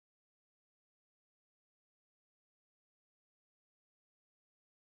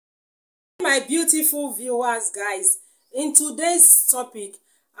My beautiful viewers, guys, in today's topic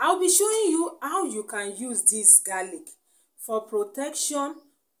I'll be showing you how you can use this garlic for protection,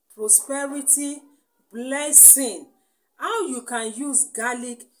 prosperity, blessing. How you can use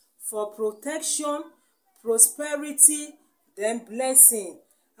garlic for protection, prosperity, then blessing.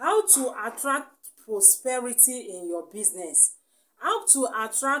 How to attract prosperity in your business. How to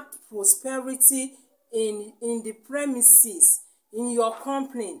attract prosperity in the premises, in your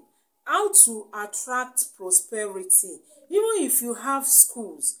company. How to attract prosperity. Even if you have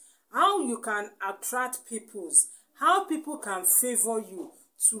schools, how you can attract peoples, how people can favor you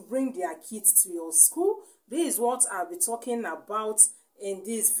to bring their kids to your school. This is what I'll be talking about in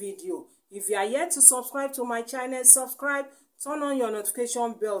this video. If you are yet to subscribe to my channel, subscribe, turn on your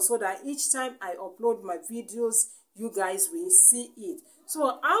notification bell so that each time I upload my videos, you guys will see it.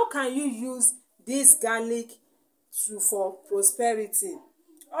 So how can you use this garlic for prosperity?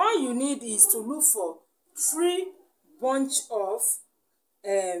 All you need is to look for 3 bunch of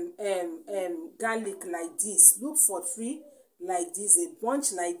garlic like this. Look for 3 like this, a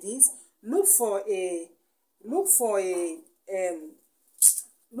bunch like this. Look for a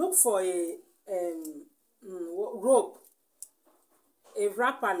rope, a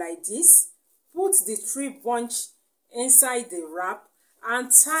wrapper like this. Put the 3 bunch inside the wrap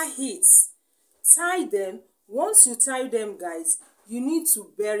and tie it. Tie them. Once you tie them, guys, you need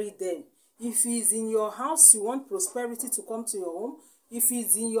to bury them. If it's in your house, you want prosperity to come to your home. If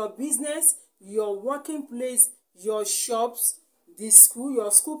it's in your business, your working place, your shops, the school,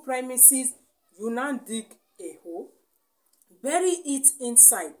 your school premises, you now dig a hole. Bury it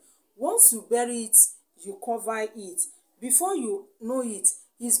inside. Once you bury it, you cover it. Before you know it,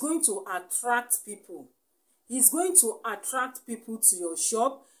 it's going to attract people. It's going to attract people to your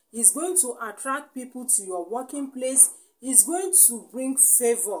shop. It's going to attract people to your working place. It's going to bring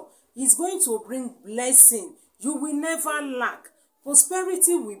favor. It's going to bring blessing. You will never lack.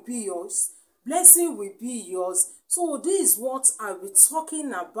 Prosperity will be yours. Blessing will be yours. So this is what I'll be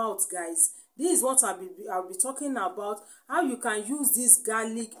talking about, guys. This is what I'll be talking about. How you can use this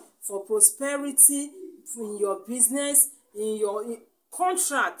garlic for prosperity in your business, in your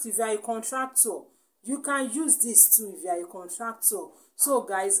contract. If you are a contractor, you can use this too if you are a contractor. So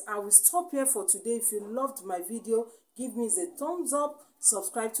guys, I will stop here for today. If you loved my video, give me the thumbs up,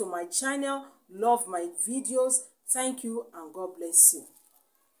 subscribe to my channel, love my videos. Thank you and God bless you.